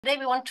Today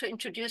we want to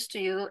introduce to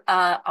you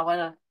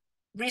our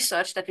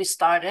research that we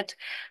started,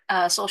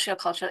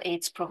 socio-cultural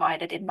aids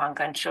provided in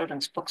manga and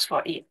children's books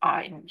for ER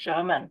in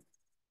German.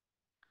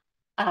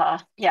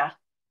 Yeah,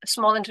 a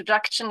small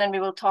introduction, and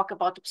we will talk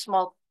about the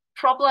small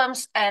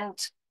problems and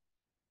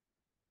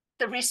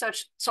the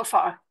research so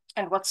far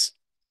and what's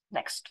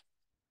next.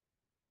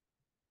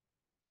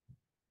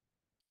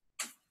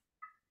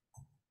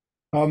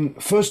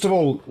 First of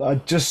all,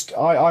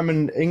 I'm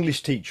an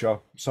English teacher,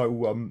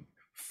 so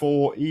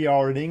for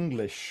ER in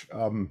English,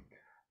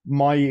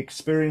 my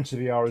experience of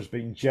ER has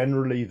been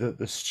generally that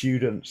the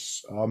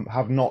students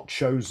have not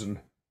chosen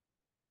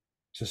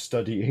to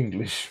study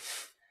English.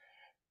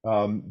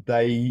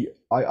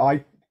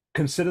 I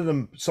consider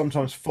them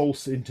sometimes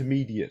false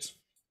intermediate.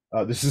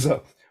 This is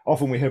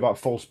often we hear about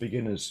false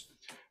beginners.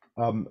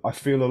 I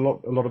feel a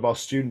lot of our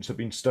students have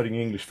been studying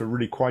English for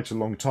really quite a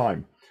long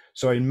time.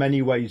 So in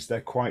many ways,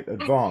 they're quite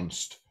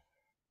advanced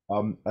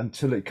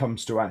until it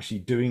comes to actually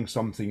doing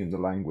something in the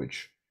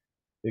language,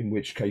 in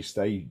which case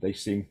they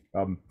seem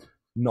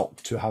not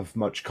to have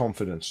much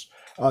confidence.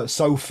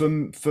 So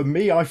for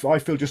me, I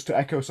feel, just to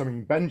echo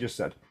something Ben just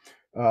said,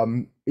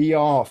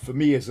 ER for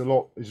me is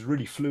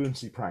really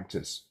fluency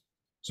practice.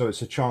 So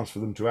it's a chance for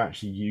them to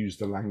actually use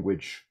the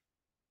language,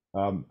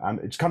 and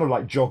it's kind of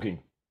like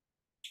jogging.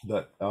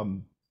 That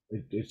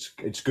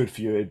it's good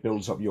for you. It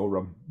builds up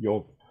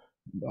your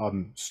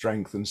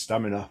strength and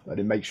stamina, and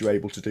it makes you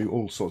able to do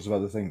all sorts of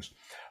other things.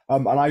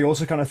 And I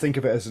also kind of think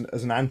of it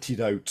as an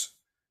antidote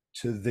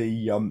to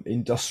the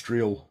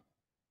industrial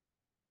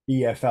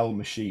EFL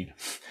machine.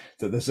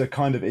 That there's a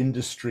kind of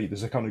industry,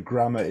 there's a kind of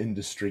grammar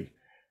industry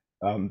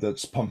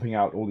that's pumping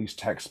out all these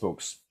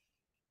textbooks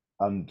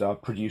and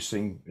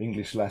producing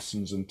English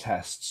lessons and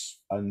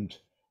tests, and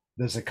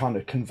there's a kind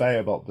of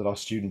conveyor belt that our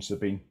students have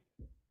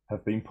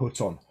been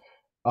put on.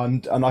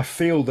 And I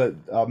feel that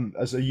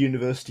as a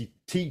university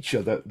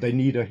teacher, that they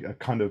need a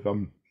kind of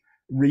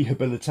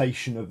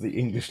rehabilitation of the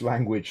English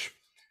language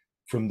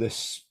from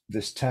this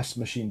test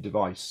machine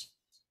device.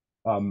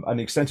 And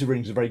extensive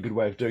reading is a very good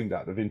way of doing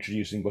that, of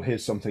introducing, well,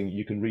 here's something,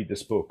 you can read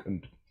this book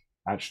and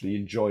actually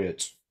enjoy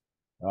it,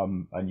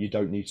 and you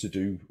don't need to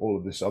do all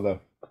of this other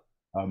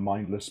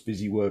mindless,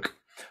 busy work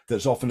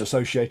that's often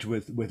associated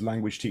with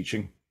language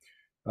teaching.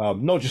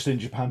 Not just in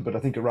Japan, but I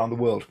think around the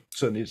world.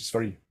 Certainly, it's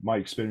my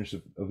experience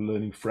of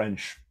learning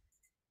French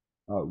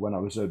when I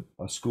was a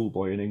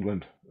schoolboy in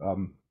England.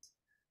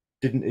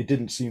 It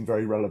didn't seem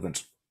very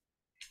relevant.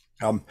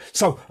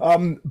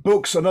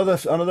 Books.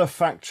 Another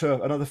factor,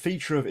 another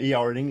feature of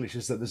ER in English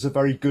is that there's a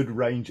very good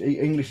range.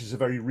 English is a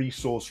very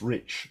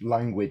resource-rich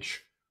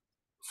language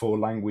for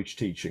language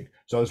teaching.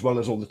 So as well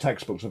as all the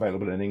textbooks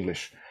available in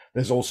English,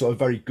 there's also a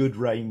very good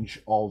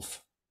range of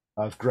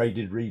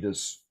graded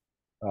readers.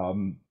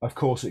 Of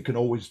course, it can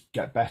always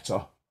get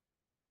better,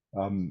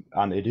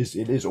 and it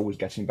is always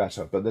getting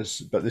better. But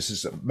this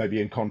is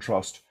maybe in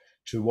contrast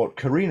to what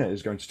Corinna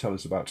is going to tell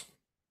us about.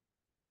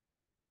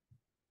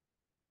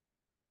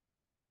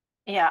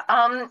 Yeah,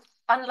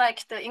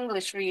 unlike the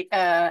English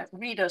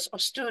readers or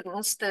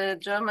students, the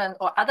German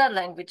or other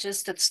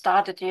languages that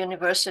start at the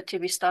university,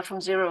 we start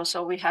from zero.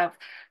 So we have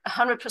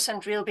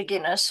 100% real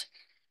beginners.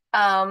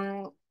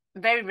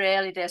 Very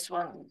rarely there's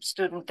one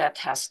student that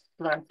has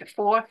learned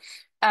before.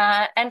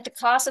 And the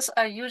classes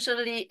are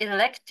usually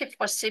elective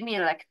or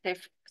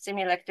semi-elective.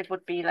 Semi-elective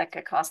would be like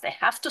a class they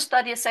have to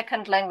study a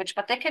second language,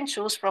 but they can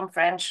choose from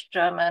French,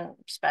 German,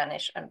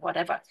 Spanish, and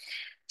whatever.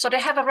 So they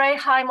have a very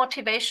high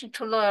motivation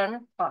to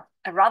learn, or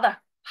a rather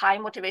high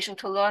motivation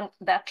to learn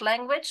that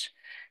language,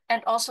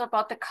 and also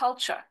about the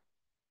culture,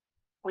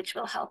 which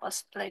will help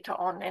us later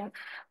on in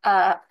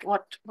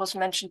what was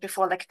mentioned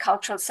before, like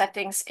cultural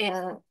settings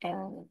in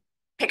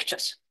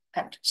pictures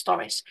and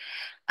stories.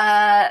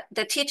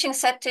 The teaching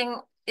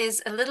setting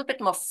is a little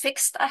bit more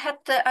fixed. I had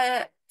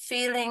the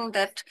feeling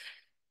that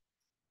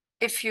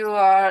if you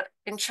are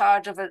in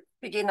charge of a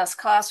beginner's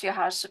class, you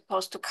are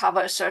supposed to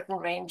cover a certain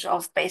range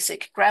of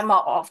basic grammar,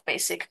 of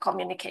basic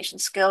communication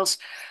skills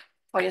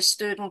for your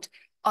student.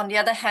 On the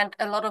other hand,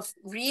 a lot of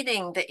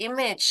reading, the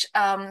image,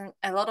 a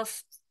lot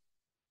of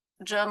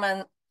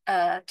German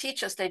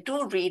teachers, they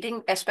do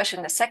reading, especially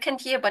in the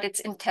second year, but it's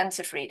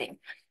intensive reading.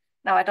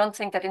 Now, I don't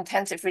think that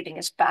intensive reading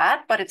is bad,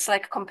 but it's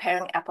like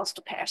comparing apples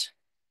to pears.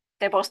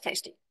 They're both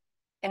tasty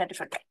in a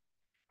different way.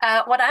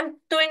 What I'm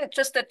doing,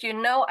 just that you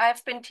know,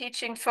 I've been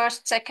teaching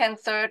first, second,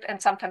 third,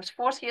 and sometimes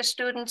fourth year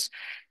students.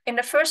 In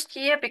the first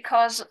year,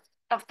 because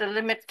of the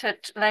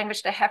limited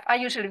language they have, I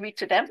usually read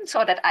to them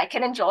so that I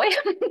can enjoy.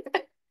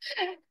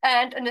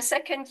 And in the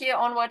second year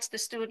onwards, the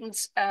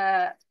students,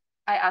 I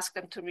ask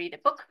them to read a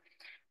book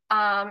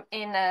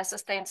in a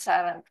sustained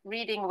silent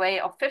reading way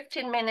of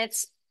 15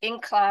 minutes in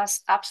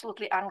class,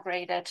 absolutely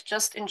ungraded,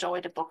 just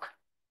enjoy the book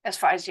as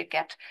far as you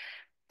get.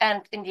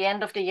 And in the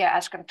end of the year,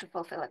 ask them to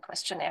fulfill a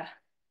questionnaire.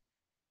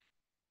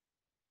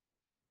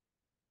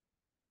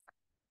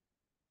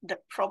 The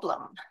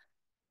problem.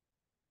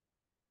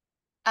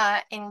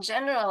 In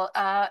general,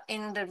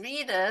 in the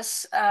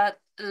readers'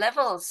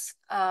 levels,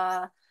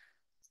 for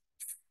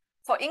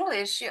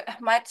English, you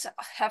might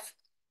have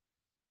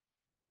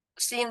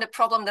seen the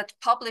problem that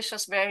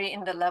publishers vary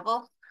in the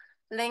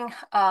leveling,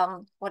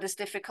 what is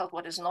difficult,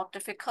 what is not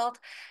difficult.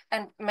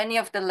 And many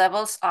of the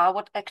levels are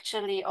what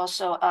actually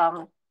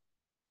also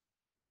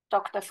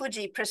Dr.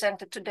 Fuji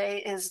presented today,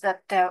 is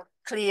that there are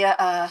clear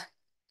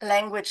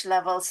language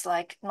levels,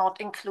 like not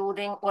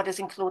including what is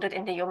included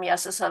in the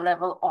Yomiyasusa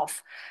level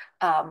of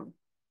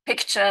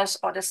pictures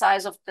or the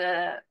size of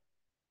the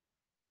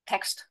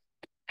text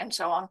and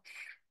so on.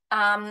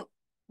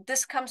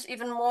 This comes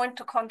even more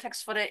into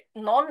context for the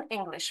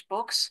non-English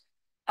books,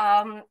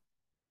 where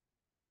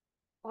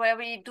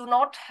we do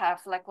not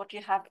have like what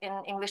you have in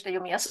English, the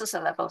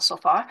Yomiyasusa level so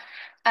far.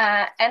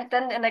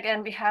 And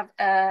again, we have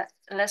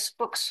less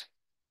books,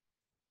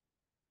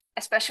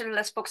 especially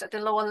less books at the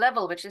lower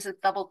level, which is a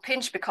double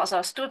pinch because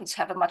our students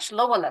have a much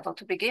lower level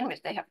to begin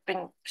with. They have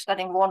been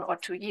studying 1 or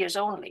 2 years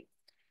only.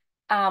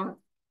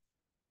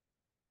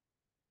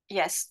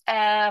 Yes,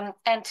 and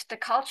the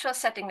cultural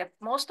setting, that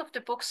most of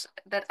the books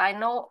that I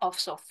know of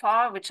so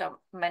far, which are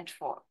meant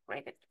for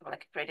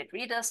graded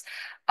readers,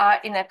 are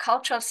in a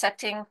cultural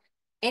setting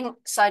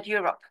inside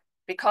Europe,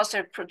 because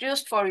they're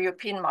produced for a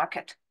European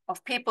market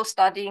of people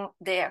studying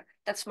there.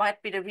 That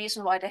might be the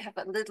reason why they have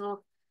a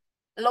little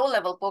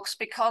low-level books,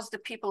 because the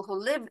people who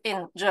live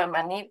in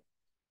Germany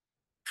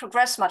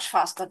progress much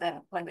faster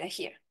than when we're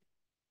here.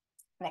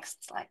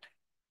 Next slide.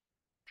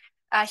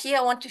 Here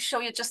I want to show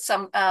you just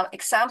some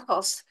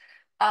examples.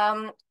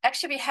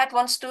 Actually, we had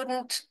one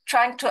student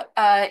trying to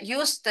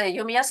use the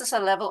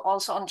Yomiyasusa level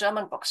also on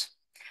German books.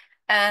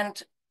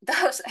 And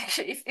those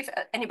actually, if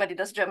anybody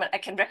does German, I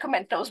can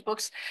recommend those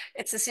books.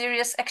 It's a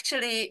series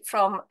actually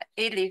from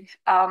Eli,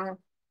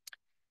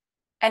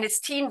 and it's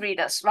teen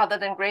readers rather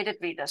than graded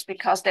readers,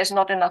 because there's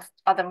not enough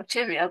other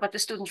material, but the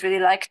students really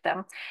liked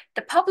them.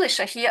 The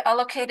publisher here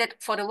allocated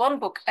for the one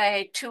book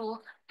A2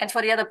 and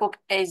for the other book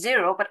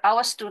A0, but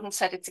our student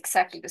said it's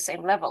exactly the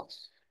same level,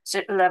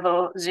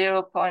 level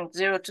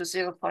 0.0 to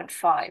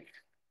 0.5.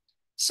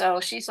 So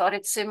she thought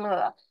it's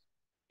similar.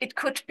 It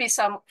could be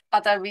some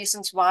other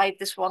reasons why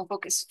this one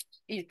book is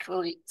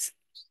equally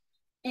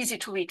easy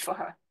to read for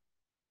her.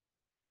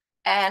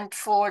 And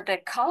for the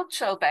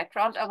cultural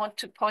background, I want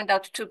to point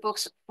out 2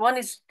 books. One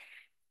is,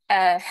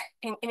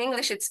 in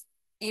English, it's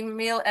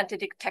Emil and the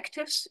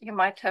Detectives. You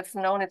might have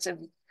known it's a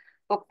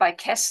book by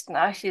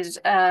Kästner. His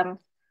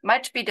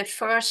might be the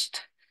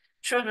first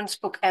children's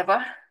book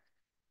ever,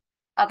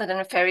 other than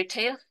a fairy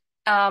tale,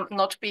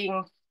 not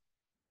being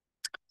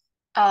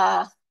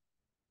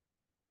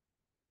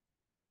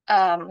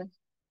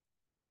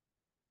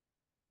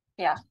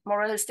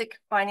moralistic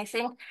or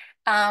anything.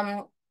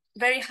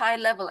 Very high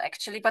level,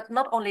 actually, but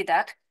not only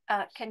that.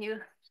 Can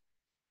you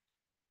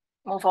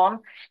move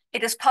on?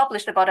 It is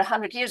published about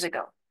 100 years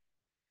ago.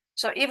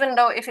 So even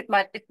though it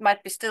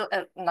might be still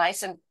a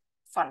nice and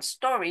fun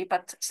story,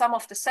 but some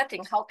of the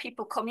setting, how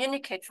people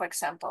communicate, for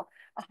example,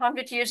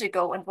 100 years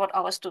ago and what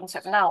our students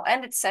have now,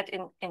 and it's set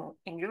in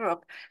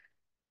Europe,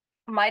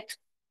 might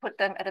put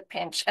them at a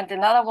pinch. And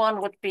another one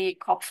would be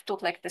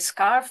Kopftuch, like the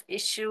scarf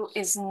issue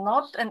is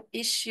not an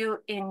issue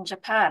in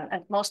Japan.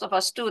 And most of our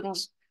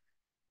students,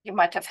 you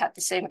might have had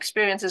the same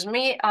experience as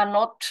me,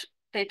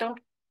 they don't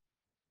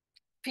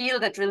feel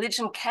that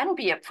religion can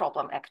be a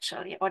problem,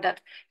 actually, or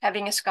that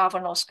having a scarf or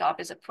no scarf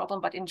is a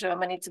problem. But in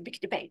Germany, it's a big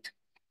debate.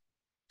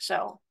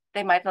 So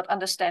they might not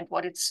understand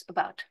what it's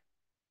about.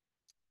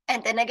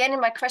 And then again, in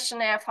my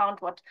questionnaire, I found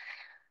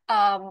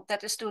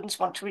that the students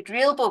want to read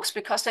real books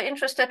because they're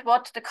interested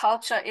what the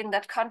culture in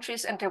that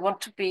countries, and they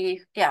want to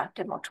they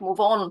want to move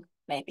on,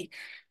 maybe.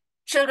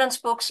 Children's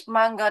books,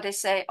 manga, they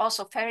say,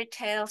 also fairy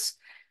tales.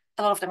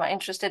 A lot of them are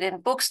interested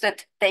in books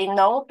that they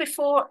know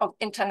before, of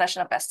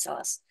international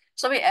bestsellers.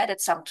 So we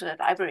added some to the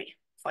library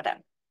for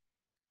them.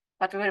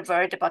 But we were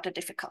worried about the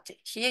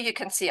difficulty. Here you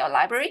can see our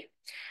library.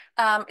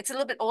 It's a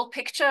little bit old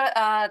picture.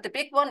 The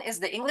big one is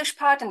the English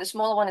part, and the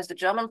smaller one is the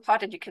German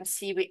part. And you can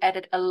see we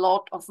added a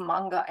lot of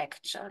manga,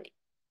 actually.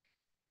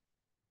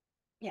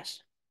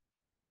 Yes.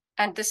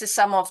 And this is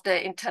some of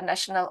the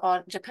international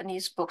or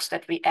Japanese books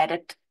that we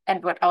added,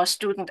 and what our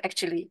student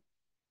actually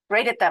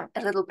rated them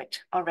a little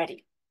bit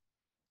already.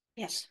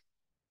 Yes.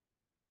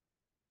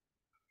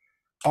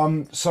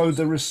 So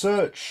the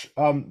research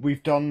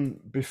we've done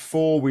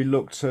before, we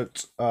looked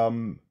at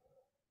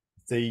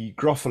the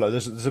Gruffalo.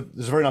 There's a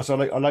very nice. I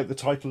like the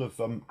title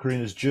of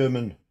Corinna's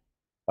German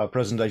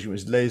presentation,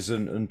 which is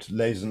Lesen und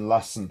Lesen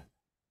lassen,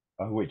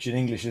 which in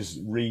English is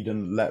read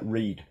and let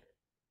read,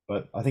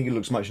 but I think it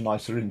looks much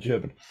nicer in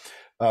German.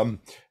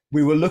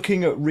 We were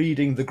looking at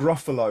reading the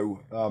Gruffalo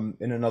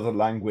in another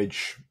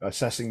language,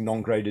 assessing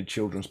non-graded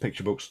children's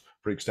picture books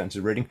for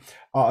extensive reading,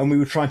 and we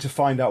were trying to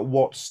find out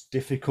what's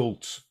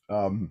difficult,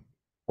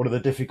 what are the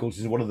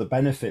difficulties, what are the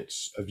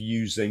benefits of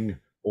using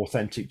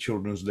authentic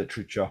children's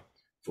literature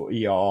for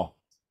ER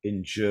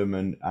in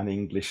German and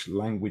English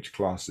language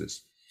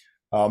classes.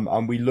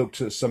 And we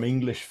looked at some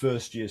English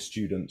first-year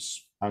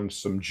students and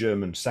some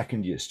German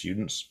second-year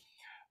students.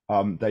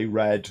 They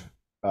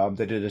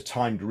did a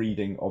timed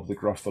reading of the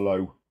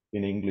Gruffalo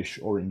in English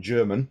or in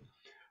German,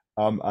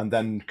 and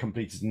then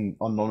completed an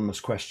anonymous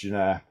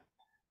questionnaire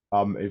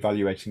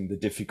evaluating the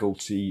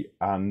difficulty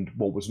and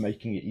what was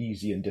making it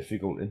easy and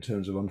difficult in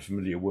terms of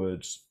unfamiliar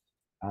words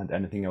and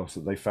anything else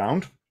that they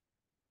found.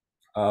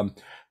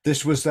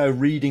 This was their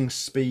reading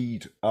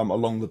speed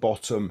along the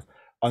bottom,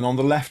 and on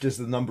the left is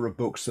the number of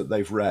books that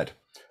they've read,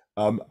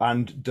 or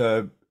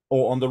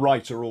on the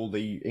right are all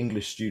the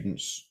English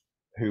students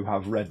who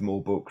have read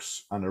more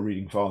books and are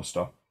reading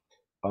faster,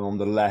 and on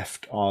the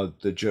left are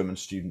the German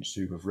students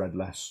who have read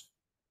less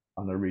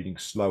and are reading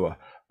slower.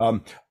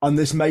 And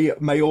this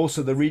may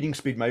also, the reading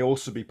speed may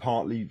also be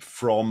partly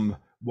from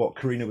what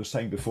Corinna was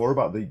saying before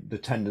about the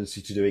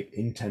tendency to do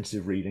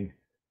intensive reading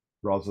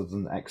rather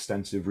than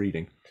extensive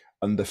reading,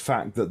 and the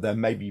fact that there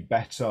may be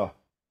better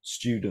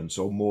students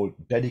or more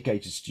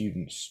dedicated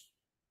students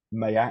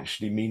may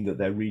actually mean that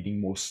they're reading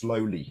more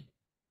slowly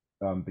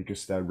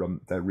because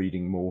they're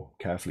reading more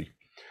carefully.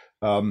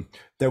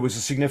 There was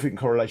a significant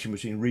correlation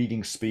between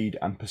reading speed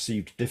and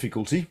perceived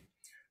difficulty.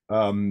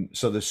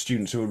 So the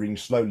students who were reading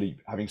slowly,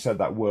 having said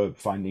that, were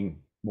finding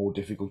more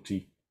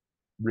difficulty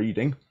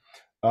reading.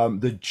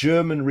 The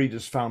German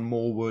readers found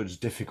more words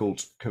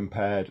difficult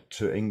compared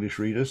to English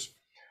readers.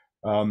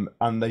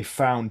 And they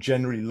found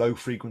generally low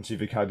frequency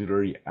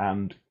vocabulary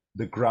and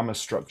the grammar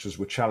structures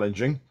were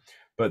challenging,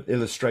 but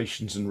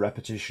illustrations and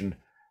repetition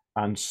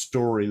and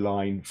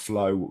storyline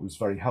flow was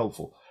very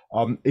helpful.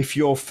 If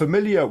you're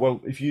familiar,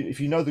 well, if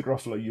you know the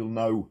Gruffalo, you'll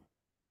know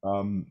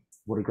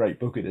what a great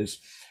book it is.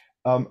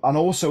 And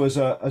also as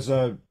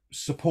a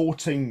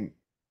supporting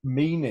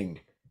meaning,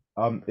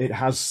 it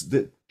has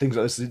things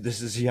like this.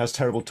 This is, he has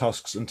terrible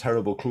tusks and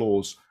terrible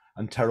claws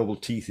and terrible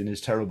teeth in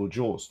his terrible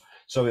jaws.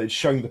 So it's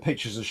showing, the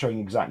pictures are showing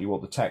exactly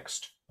what the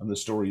text and the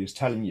story is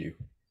telling you.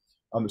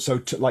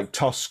 So like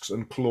tusks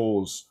and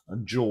claws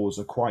and jaws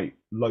are quite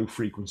low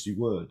frequency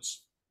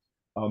words,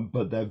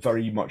 but they're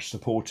very much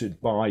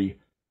supported by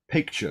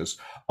pictures.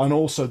 And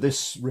also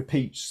this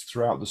repeats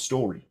throughout the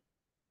story.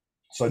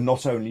 So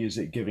not only is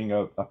it giving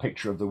a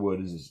picture of the word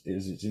as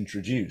it's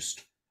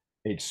introduced,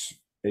 it's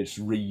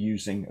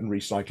reusing and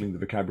recycling the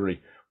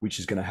vocabulary, which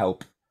is going to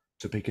help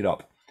to pick it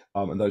up.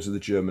 And those are the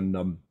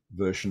German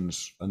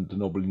versions, and the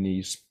knobbly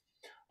knees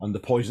and the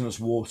poisonous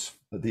wart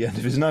at the end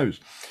of his nose.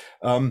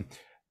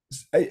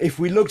 If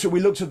we did a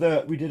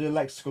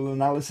lexical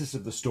analysis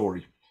of the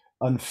story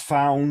and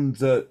found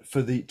that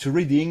to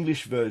read the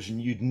English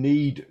version, you'd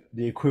need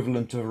the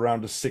equivalent of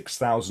around a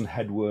 6,000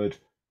 head word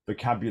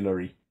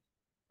vocabulary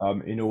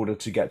in order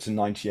to get to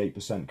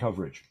 98%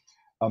 coverage,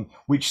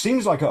 which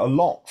seems like a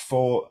lot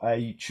for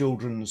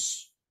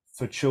children's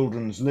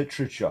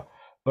literature.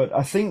 But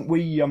I think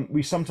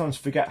we sometimes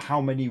forget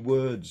how many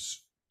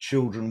words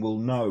children will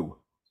know,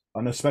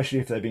 and especially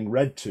if they're being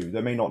read to,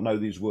 they may not know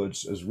these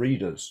words as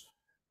readers.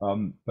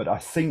 But I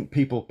think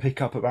people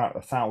pick up about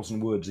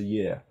 1,000 words a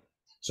year.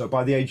 So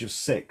by the age of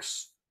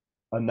 6,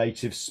 a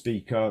native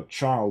speaker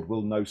child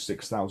will know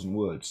 6,000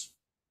 words,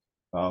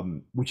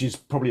 which is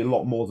probably a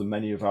lot more than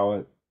many of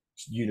our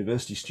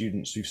university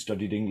students who've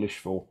studied English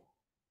for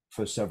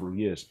several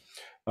years.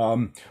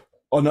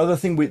 Another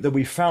thing that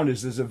we found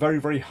is there's a very,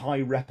 very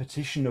high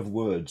repetition of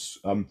words.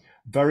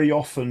 Very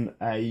often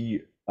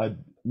a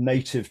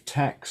native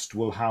text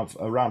will have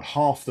around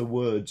half the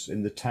words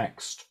in the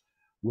text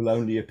will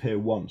only appear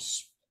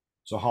once.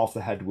 So half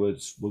the head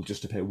words will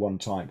just appear one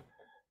time.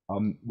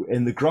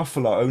 In the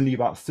Gruffalo, only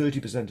about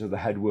 30% of the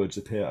head words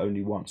appear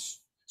only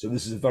once. So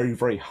this is a very,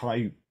 very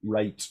high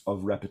rate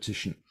of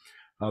repetition.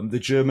 The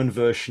German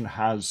version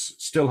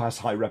still has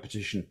high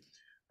repetition.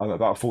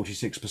 About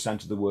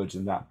 46% of the words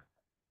in that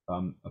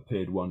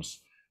appeared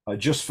once.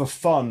 Just for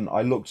fun,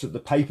 I looked at the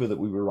paper that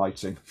we were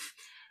writing,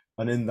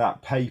 and in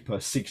that paper,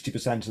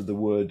 60% of the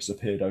words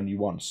appeared only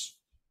once,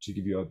 to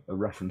give you a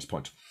reference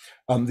point.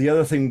 The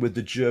other thing with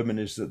the German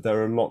is that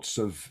there are lots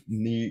of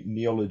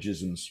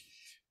neologisms.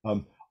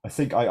 I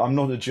think I'm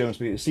not a German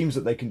speaker. It seems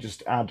that they can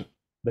just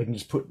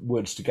put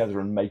words together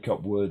and make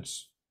up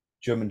words.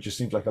 German just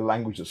seems like a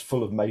language that's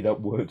full of made up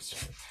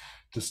words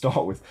to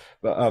start with.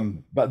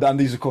 But then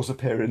these of course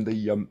appear in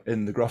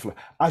the Gruffalo,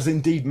 as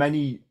indeed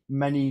many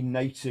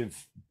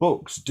native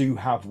books do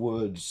have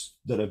words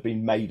that have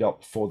been made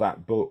up for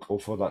that book or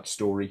for that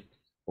story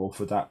or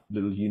for that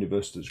little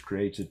universe that's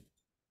created,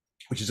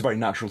 which is a very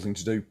natural thing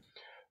to do.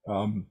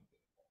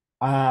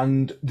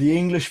 And the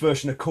English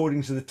version,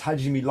 according to the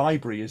Tajimi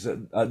library, is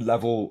at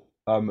level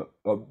YL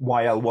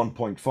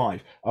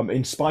 1.5,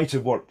 in spite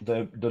of what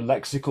the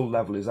lexical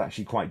level is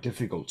actually quite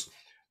difficult.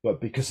 But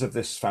because of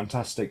this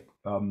fantastic,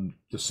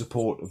 the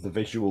support of the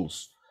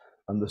visuals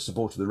and the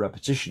support of the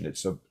repetition,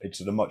 it's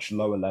at a much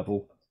lower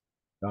level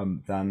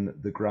than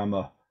the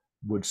grammar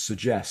would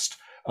suggest.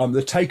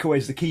 The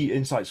takeaways, the key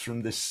insights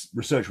from this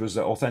research was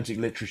that authentic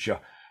literature,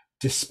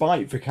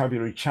 despite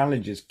vocabulary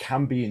challenges,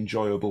 can be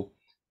enjoyable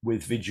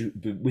with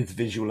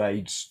visual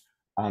aids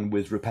and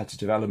with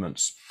repetitive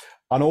elements.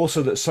 And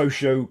also that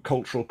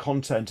socio-cultural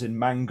content in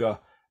manga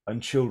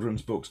and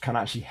children's books can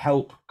actually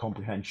help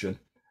comprehension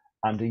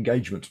and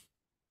engagement.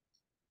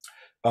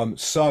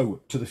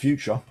 So to the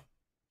future.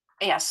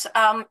 Yes.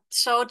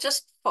 So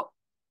just for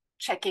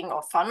checking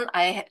or fun,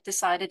 I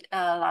decided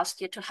last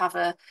year to have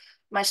a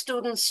my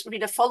students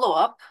read a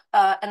follow-up,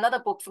 another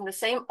book from the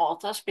same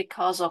authors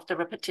because of the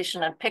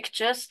repetition and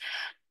pictures,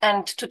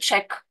 and to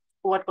check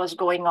what was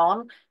going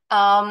on.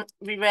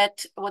 We read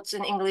what's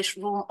in English,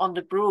 Room on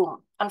the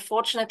Broom.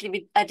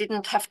 Unfortunately, I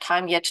didn't have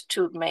time yet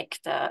to make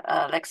the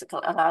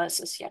lexical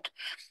analysis yet.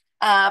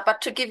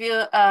 But to give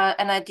you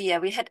an idea,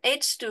 we had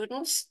 8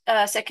 students,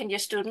 second-year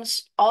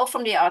students, all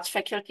from the arts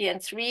faculty,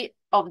 and 3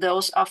 of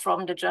those are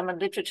from the German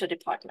literature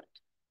department.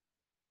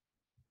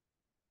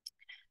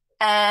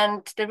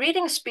 And the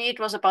reading speed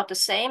was about the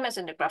same as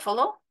in the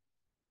Gruffalo.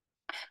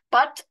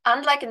 But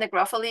unlike in the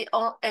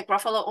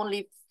Gruffalo,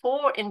 only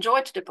 4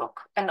 enjoyed the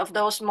book. And of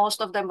those,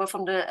 most of them were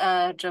from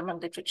the German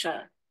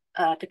literature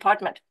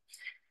department.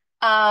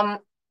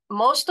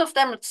 Most of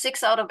them,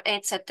 6 out of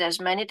 8, said there's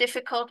many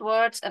difficult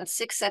words, and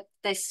 6 said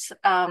this,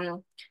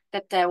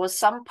 that there was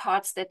some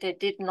parts that they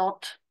did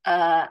not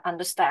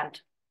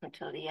understand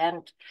until the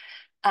end.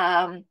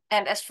 And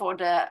as for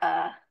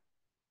the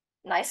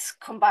nice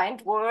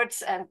combined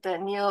words and the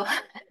Neil,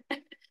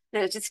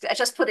 I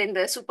just put in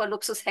the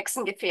Superluxus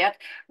Hexengefährt,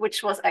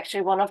 which was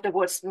actually one of the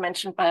words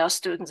mentioned by our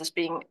students as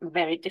being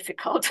very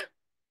difficult.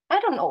 I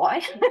don't know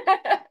why.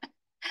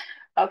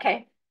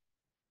 Okay.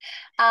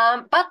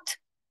 But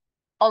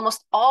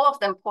almost all of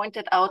them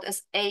pointed out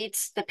as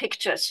aids the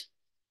pictures,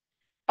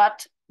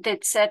 but they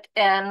said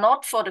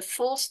not for the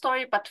full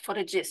story, but for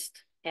the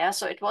gist. Yeah,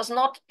 so it was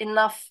not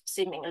enough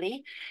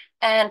seemingly.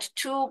 And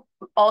 2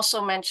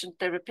 also mentioned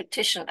the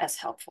repetition as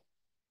helpful.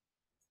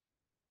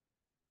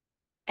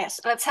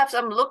 Yes, let's have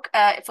some look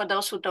for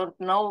those who don't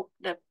know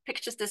the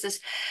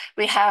pictures.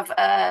 We have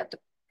the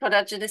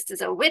protagonist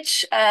is a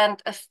witch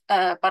and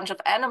a bunch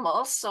of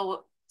animals.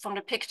 So from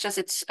the pictures,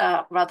 it's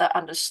rather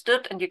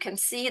understood. And you can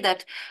see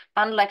that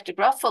unlike the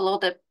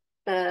Gruffalo,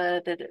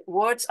 the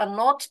words are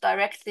not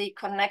directly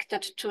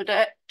connected to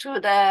the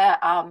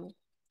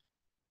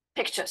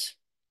pictures.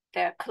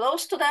 They're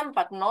close to them,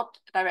 but not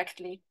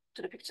directly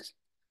to the pictures.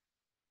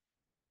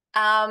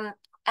 And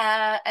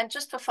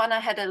just for fun, I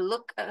had a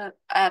look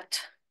at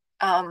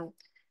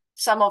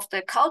some of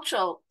the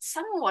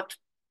somewhat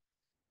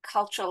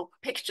cultural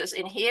pictures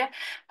in here.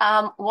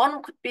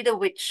 One could be the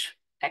witch,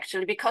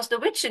 actually, because the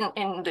witch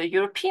in the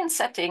European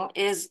setting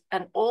is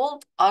an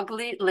old,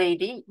 ugly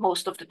lady,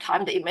 most of the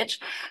time, the image,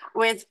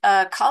 with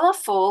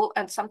colorful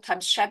and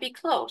sometimes shabby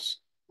clothes,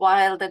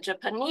 while the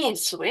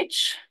Japanese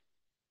witch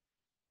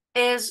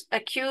is a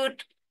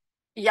cute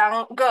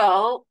young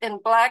girl in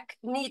black,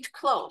 neat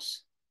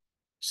clothes.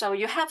 So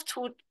you have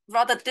 2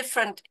 rather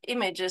different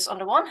images on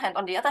the one hand.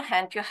 On the other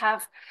hand, you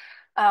have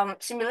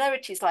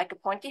similarities like a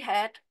pointy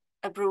head,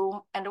 a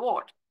broom, and a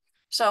ward.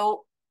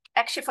 So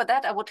actually for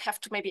that, I would have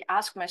to maybe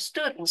ask my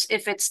students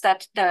if it's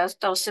that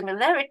those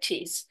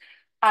similarities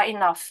are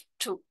enough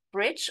to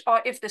bridge,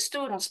 or if the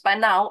students by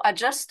now are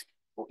just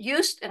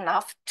used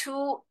enough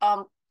to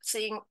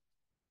seeing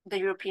the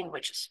European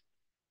witches.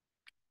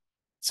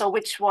 So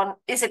which one,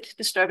 is it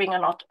disturbing or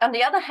not? On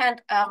the other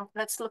hand,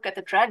 let's look at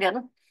the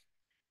dragon.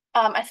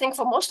 I think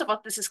for most of us,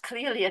 this is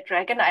clearly a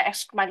dragon. I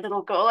asked my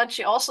little girl, and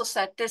she also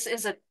said this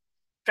is a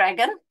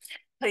dragon,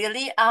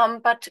 clearly.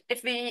 But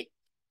if we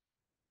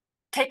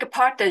take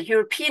apart the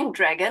European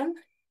dragon,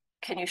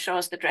 can you show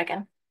us the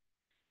dragon?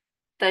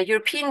 The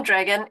European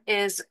dragon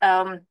is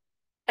a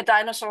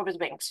dinosaur with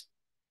wings.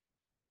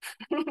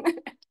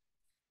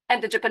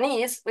 And the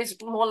Japanese is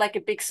more like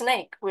a big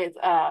snake with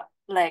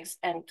legs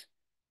and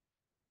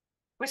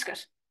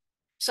whiskers.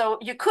 So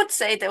you could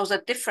say those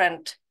are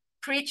different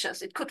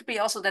creatures. It could be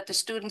also that the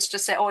students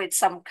just say, oh, it's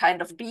some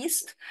kind of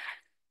beast.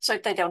 So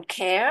if they don't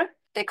care,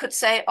 they could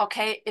say,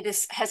 okay,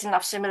 has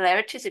enough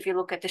similarities. If you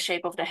look at the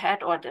shape of the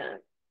head or the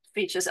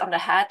features on the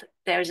head,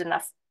 there is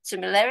enough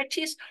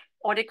similarities.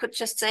 Or they could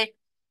just say,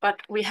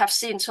 but we have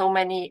seen so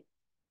many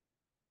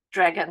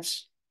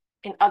dragons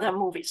in other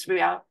movies.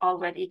 We are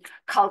already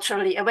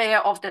culturally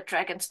aware of that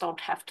dragons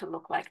don't have to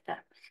look like the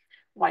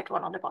white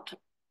one on the bottom.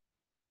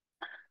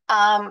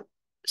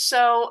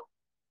 So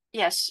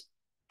yes,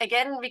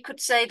 again, we could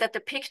say that the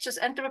pictures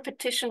and the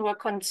repetition were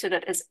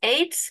considered as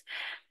aids,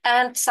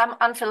 and some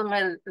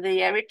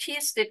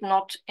unfamiliarities did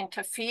not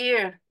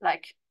interfere,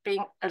 like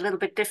being a little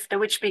bit different, the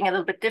witch being a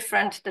little bit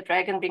different, the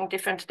dragon being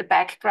different, the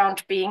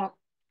background being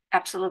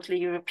absolutely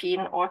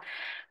European or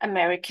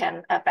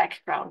American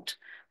background.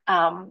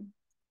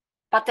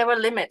 But there were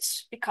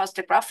limits, because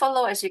the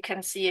Gruffalo, as you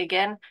can see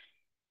again,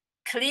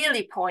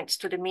 clearly points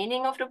to the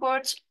meaning of the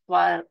words,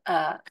 while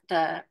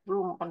the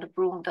Room on the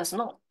Broom does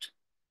not.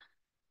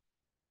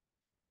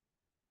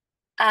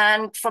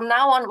 And from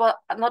now on, well,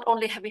 not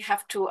only have we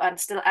to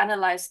still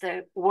analyze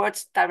the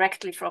words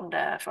directly from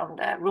the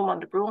Room on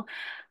the Broom,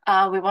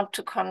 we want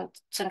to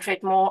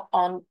concentrate more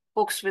on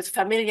books with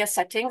familiar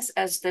settings,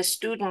 as the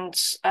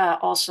students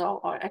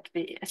also, or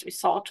as we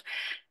thought,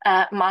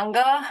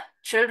 manga,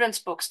 children's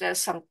books. There's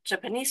some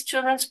Japanese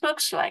children's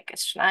books like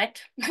Schneid.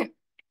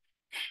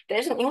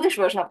 There's an English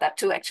version of that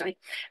too, actually.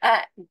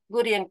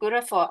 Guri and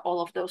Gura for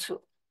all of those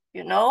who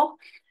you know.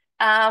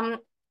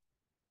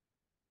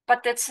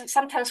 But it's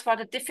sometimes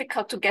rather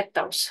difficult to get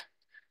those.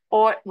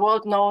 Or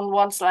world-known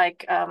ones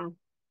like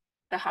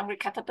The Hungry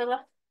Caterpillar.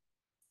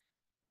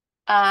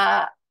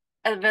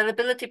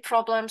 Availability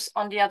problems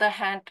on the other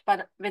hand,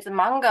 but with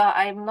manga,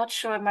 I'm not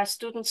sure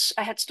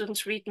I had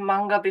students read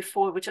manga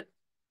before, which are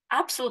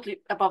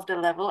absolutely above the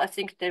level. I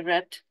think they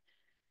read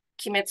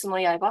Kimetsu no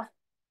Yaiba,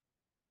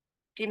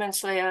 Demon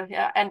Slayer,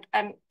 yeah. And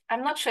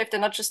I'm not sure if they're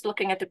not just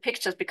looking at the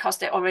pictures because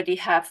they already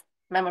have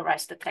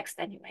memorized the text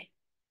anyway.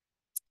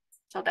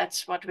 So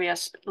that's what we are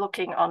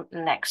looking on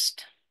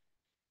next.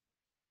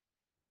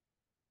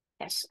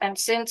 Yes, and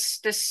since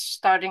this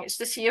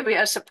year, we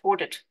are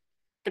supported.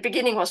 The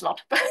beginning was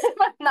not, but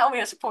now we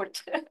are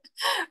supported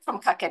from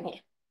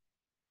Kakeni.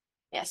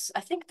 Yes, I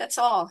think that's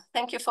all.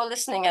 Thank you for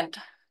listening, and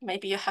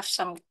maybe you have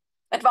some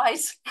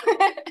advice.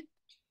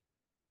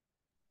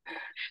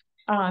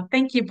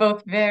 Thank you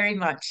both very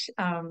much.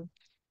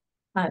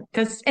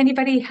 Does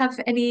anybody have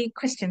any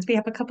questions? We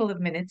have a couple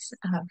of minutes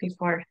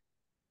before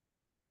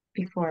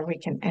we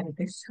can end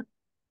this.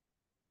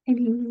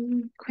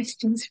 Any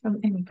questions from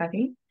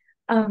anybody?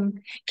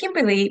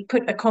 Kimberly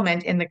put a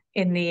comment in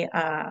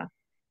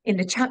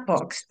the chat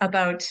box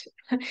about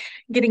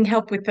getting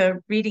help with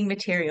the reading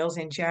materials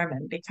in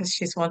German because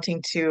she's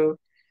wanting to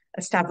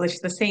establish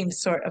the same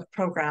sort of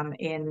program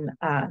in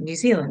New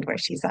Zealand where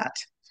she's at.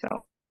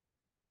 So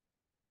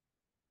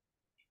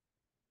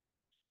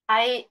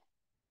I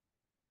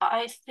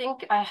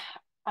think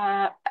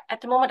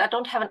at the moment I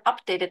don't have an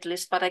updated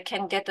list, but I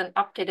can get an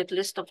updated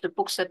list of the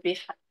books that we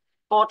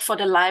bought for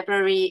the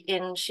library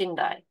in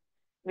Shindai.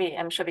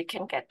 I'm sure we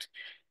can get.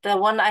 The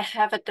one I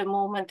have at the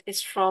moment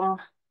is from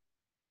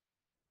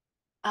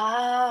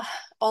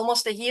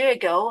almost a year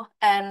ago,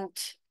 and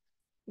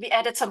we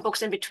added some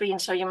books in between,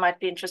 so you might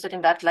be interested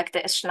in that. Like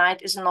the Es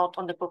Schneit is not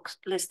on the book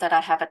list that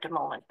I have at the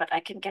moment, but I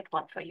can get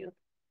one for you.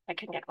 I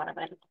can get one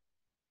available.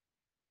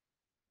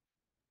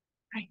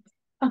 right.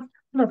 Oh,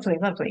 lovely,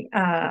 lovely.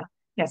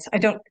 Yes, I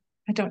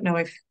don't know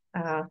if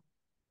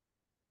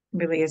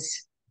Lily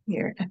is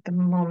here at the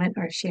moment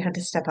or if she had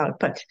to step out,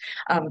 but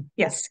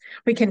yes,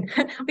 we can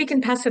we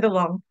can pass it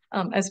along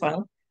as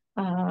well.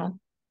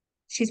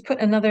 She's put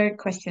another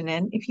question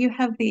in. If you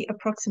have the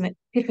approximate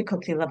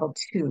difficulty level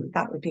 2,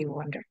 that would be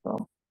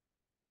wonderful.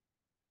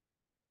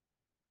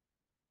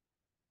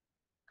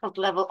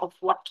 Level of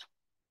what?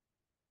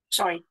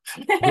 Sorry.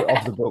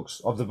 of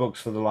the books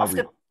for the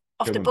library.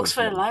 Of the books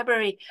for the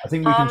library. I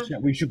think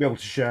we should be able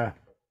to share.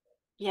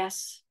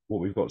 Yes. What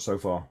we've got so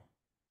far.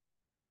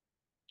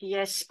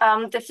 Yes.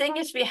 The thing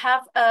is, we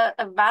have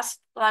a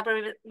vast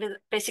library with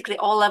basically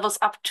all levels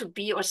up to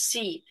B or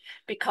C,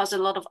 because a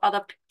lot of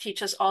other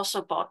teachers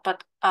also bought.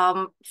 But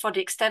for the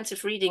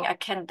extensive reading, I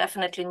can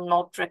definitely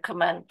not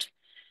recommend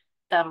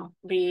them.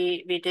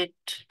 We did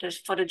this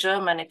for the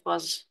German. It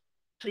was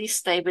please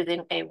stay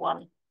within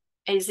A1.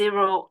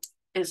 A0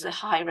 is a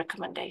high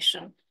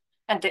recommendation.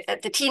 And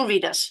the teen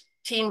readers.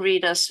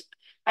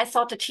 I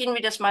thought the teen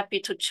readers might be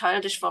too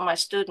childish for my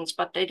students,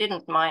 but they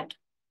didn't mind.